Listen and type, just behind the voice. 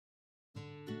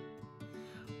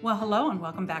Well, hello and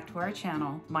welcome back to our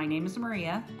channel. My name is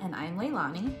Maria. And I'm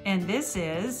Leilani. And this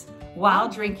is While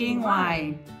Drinking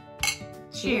Wine.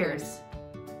 Cheers.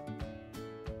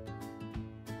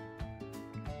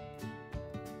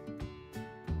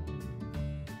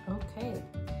 Okay,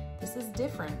 this is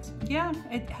different. Yeah,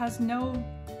 it has no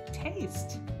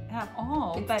taste at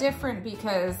all. It's different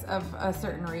because of a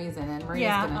certain reason, and Maria's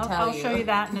gonna tell you. I'll show you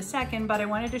that in a second, but I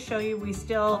wanted to show you we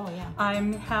still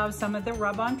have some of the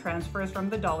rub-on transfers from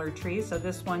the Dollar Tree. So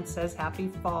this one says Happy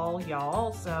Fall,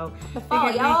 y'all. So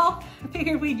I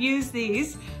figured we'd use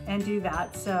these and do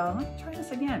that. So let me try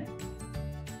this again.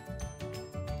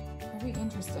 Very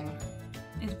interesting.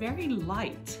 It's very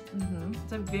light.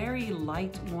 It's a very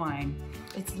light wine.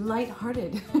 It's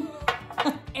lighthearted.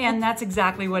 And that's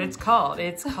exactly what it's called.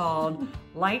 It's called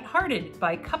Lighthearted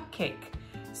by Cupcake.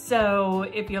 So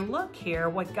if you look here,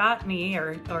 what got me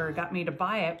or got me to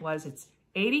buy it was it's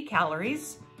 80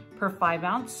 calories per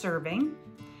 5-ounce serving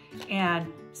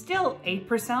and still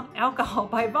 8% alcohol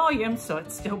by volume, so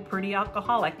it's still pretty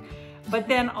alcoholic. But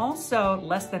then also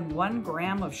less than 1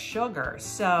 gram of sugar.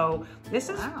 So this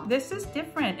is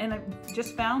different. And I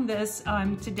just found this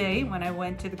today when I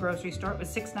went to the grocery store. It was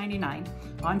 $6.99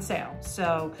 on sale.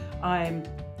 So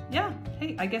yeah,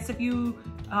 hey, I guess if you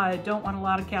don't want a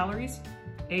lot of calories,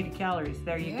 80 calories,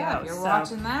 there you go. You're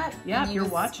watching that. Yeah, you're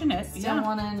watching it. Still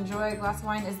want to enjoy a glass of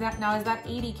wine. Is that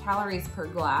 80 calories per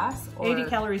glass? Or? 80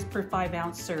 calories per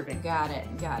 5-ounce serving. Got it.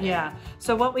 Yeah.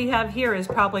 So what we have here is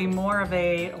probably more of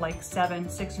a like 6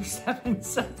 or 7.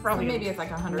 So probably maybe it's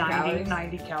like 100 calories.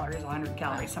 90 calories, 100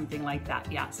 calories, something like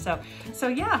that. Yeah. So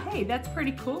yeah, hey, that's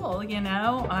pretty cool. You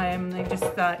know, I just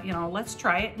thought, you know, let's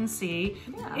try it and see.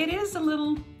 Yeah. It is a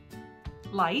little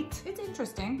light. It's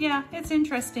interesting. Yeah, it's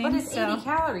interesting. But it's 80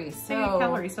 calories. So 80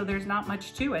 calories, so there's not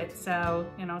much to it. So,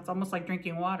 you know, it's almost like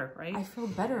drinking water, right? I feel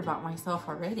better about myself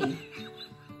already.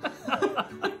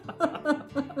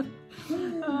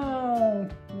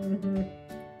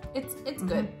 It's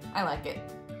good. I like it.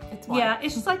 It's wine. Yeah,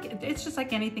 it's just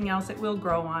like anything else. It will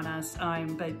grow on us.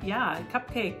 But yeah,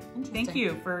 Cupcake. Thank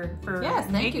you for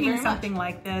making something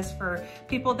like this for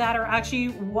people that are actually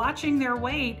watching their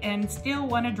weight and still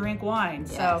want to drink wine.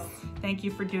 Yes. So thank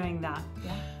you for doing that.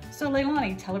 Yeah. So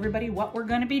Leilani, tell everybody what we're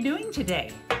going to be doing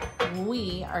today.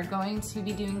 We are going to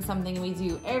be doing something we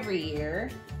do every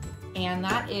year, and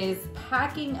that is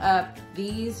packing up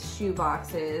these shoe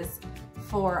boxes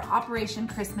for Operation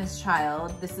Christmas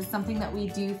Child. This is something that we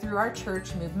do through our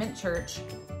church, Movement Church.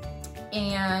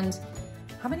 And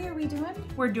how many are we doing?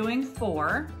 We're doing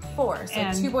 4. 4, so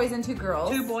and 2 boys and 2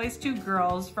 girls. 2 boys, 2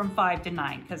 girls from 5 to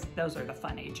 9, because those are the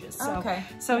fun ages. So, okay.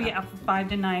 So yeah, from 5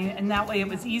 to 9, and that way it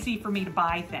was easy for me to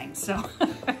buy things. So.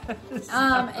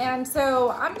 And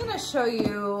so I'm gonna show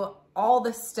you all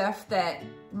the stuff that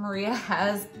Maria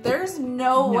has. There's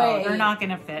no way. They're not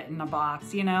gonna fit in the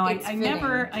box. You know, I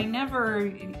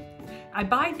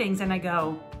buy things and I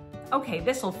go, okay,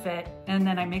 this will fit. And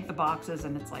then I make the boxes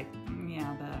and it's like,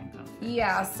 yeah, that ain't gonna fit.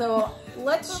 Yeah, so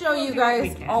let's show you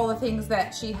guys all the things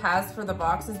that she has for the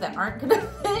boxes that aren't gonna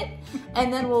fit.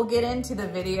 And then we'll get into the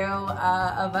video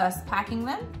of us packing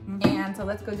them. And so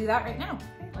let's go do that right now.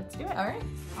 Okay, let's do it. All right.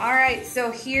 All right, so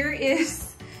here is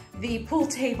the pool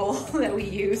table that we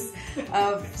use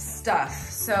of stuff.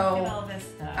 So look at all this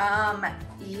stuff.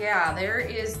 Yeah,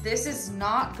 this is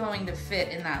not going to fit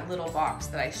in that little box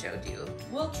that I showed you.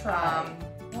 We'll try.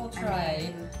 We'll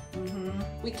try. I mean,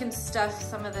 we can stuff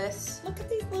some of this. Look at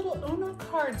these little Uno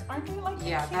cards. Aren't they like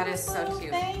yeah, that is so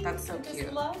cute. Things? That's so cute. I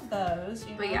just love those.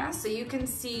 You know? But yeah, so you can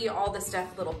see all the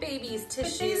stuff, little babies,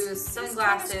 tissues,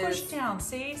 sunglasses. These push down,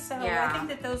 see? So I think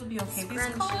that those will be okay. These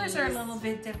colors are a little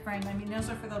bit different. I mean, those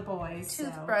are for the boys.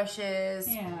 Toothbrushes,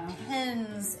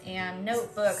 pens, and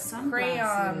notebooks,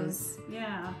 crayons.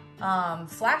 Yeah.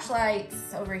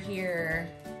 Flashlights over here.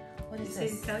 What is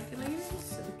this?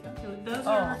 Calculators? Those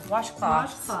are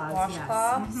washcloths.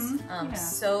 Washcloths.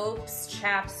 Yes. Soaps,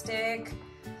 chapstick,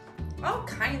 all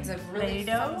kinds of really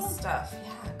fun stuff.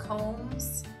 Yeah,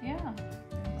 combs. Yeah.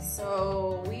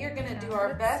 So we are gonna do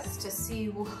our best to see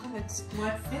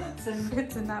what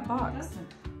fits in that box.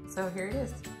 So here it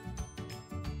is.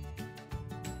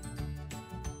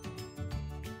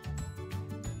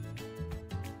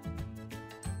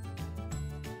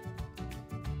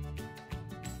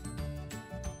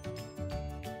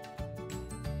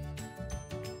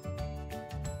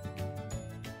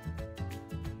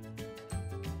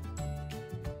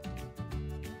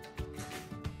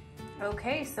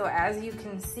 Okay, so as you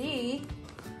can see,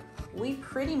 we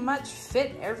pretty much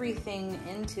fit everything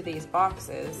into these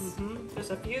boxes. There's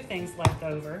a few things left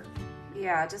over.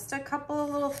 Yeah, just a couple of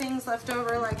little things left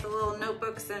over, like the little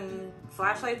notebooks and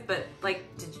flashlights, but like,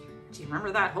 do you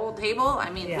remember that whole table? I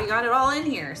mean, we got it all in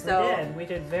here, so. We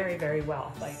did very, very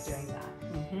well by doing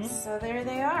that. So there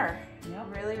they are.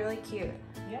 Yep. Really, really cute.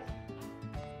 Yep.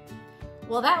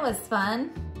 Well, that was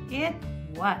fun. It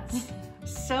was.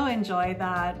 So enjoy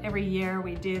that. Every year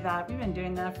we do that. We've been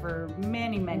doing that for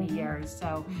many, many years.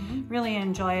 So really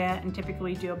enjoy it, and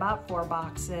typically do about 4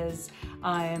 boxes.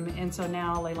 And so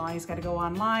now Leilani's got to go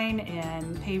online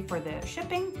and pay for the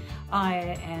shipping.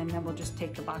 And then we'll just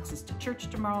take the boxes to church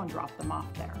tomorrow and drop them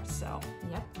off there. So,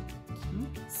 yep.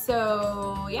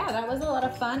 So yeah, that was a lot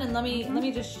of fun, and let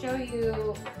me just show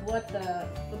you what the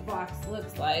box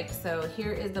looks like. So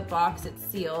here is the box, it's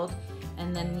sealed,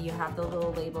 and then you have the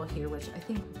little label here, which I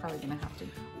think we're probably gonna have to.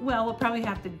 Well, we'll probably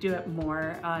have to do it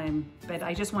more, but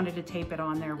I just wanted to tape it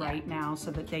on there right now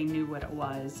so that they knew what it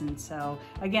was. And so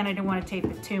again, I didn't want to tape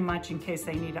it too much in case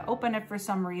they need to open it for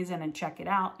some reason and check it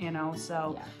out, you know.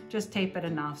 So just tape it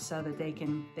enough so that they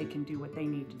can do what they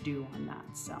need to do on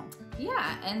that. So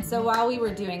yeah, and so while we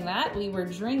were doing that, we were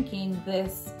drinking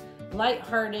this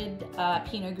lighthearted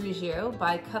Pinot Grigio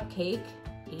by Cupcake.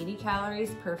 80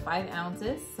 calories per 5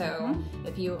 ounces. So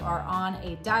if you are on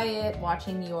a diet,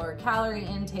 watching your calorie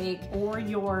intake or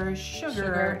your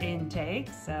sugar intake,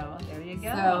 so there you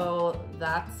go. So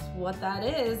that's what that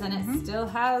is, and it still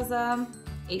has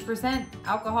 8%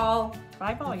 alcohol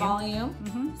by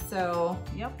volume. So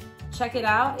check it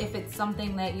out if it's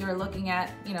something that you're looking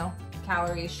at, you know,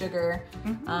 calories, sugar.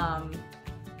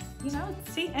 You know,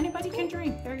 see, anybody can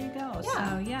drink. There you go. Yeah.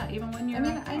 So yeah, even when you're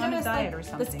on a diet or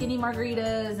something. The skinny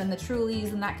margaritas and the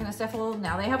Trulies and that kind of stuff. Well,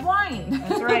 now they have wine.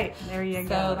 That's right. There you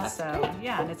go. That's great.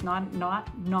 Yeah, and it's not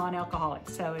non-alcoholic.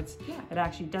 So it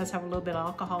actually does have a little bit of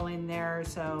alcohol in there,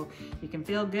 so you can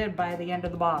feel good by the end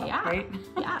of the bottle, right?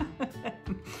 Yeah.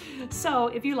 So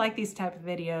if you like these type of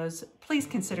videos, please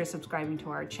consider subscribing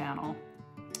to our channel.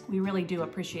 We really do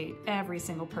appreciate every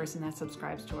single person that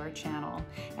subscribes to our channel,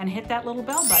 and hit that little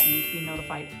bell button to be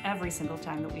notified every single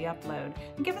time that we upload,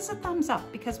 and give us a thumbs up,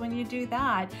 because when you do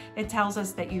that, it tells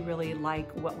us that you really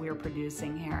like what we're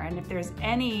producing here. And if there's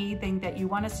anything that you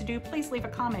want us to do, please leave a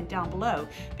comment down below,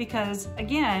 because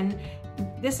again,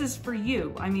 this is for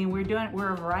you. I mean,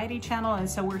 we're a variety channel, and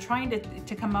so we're trying to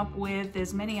come up with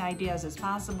as many ideas as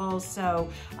possible. So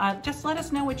just let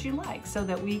us know what you like so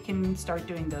that we can start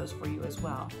doing those for you as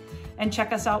well. And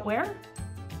check us out where?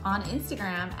 On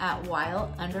Instagram at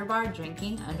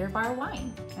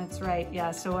while_drinking_wine. That's right.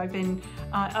 Yeah. So I've been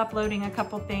uploading a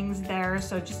couple things there.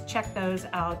 So just check those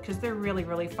out, because they're really,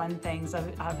 really fun things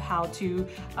of how to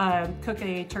cook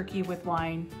a turkey with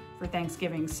wine for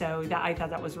Thanksgiving. So I thought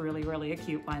that was really, really a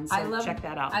cute one. So check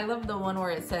that out. I love the one where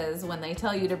it says when they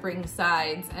tell you to bring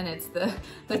sides, and it's the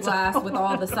glass with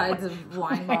all the sides of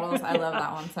wine bottles. I love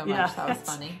that one so much. Yeah, that was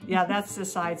funny. Yeah, that's the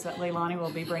sides that Leilani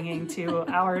will be bringing to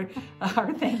our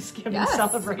Thanksgiving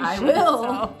celebration. I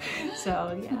will.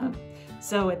 So yeah.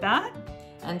 So with that,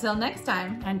 until next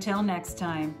time. Until next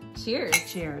time. Cheers.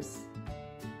 Cheers.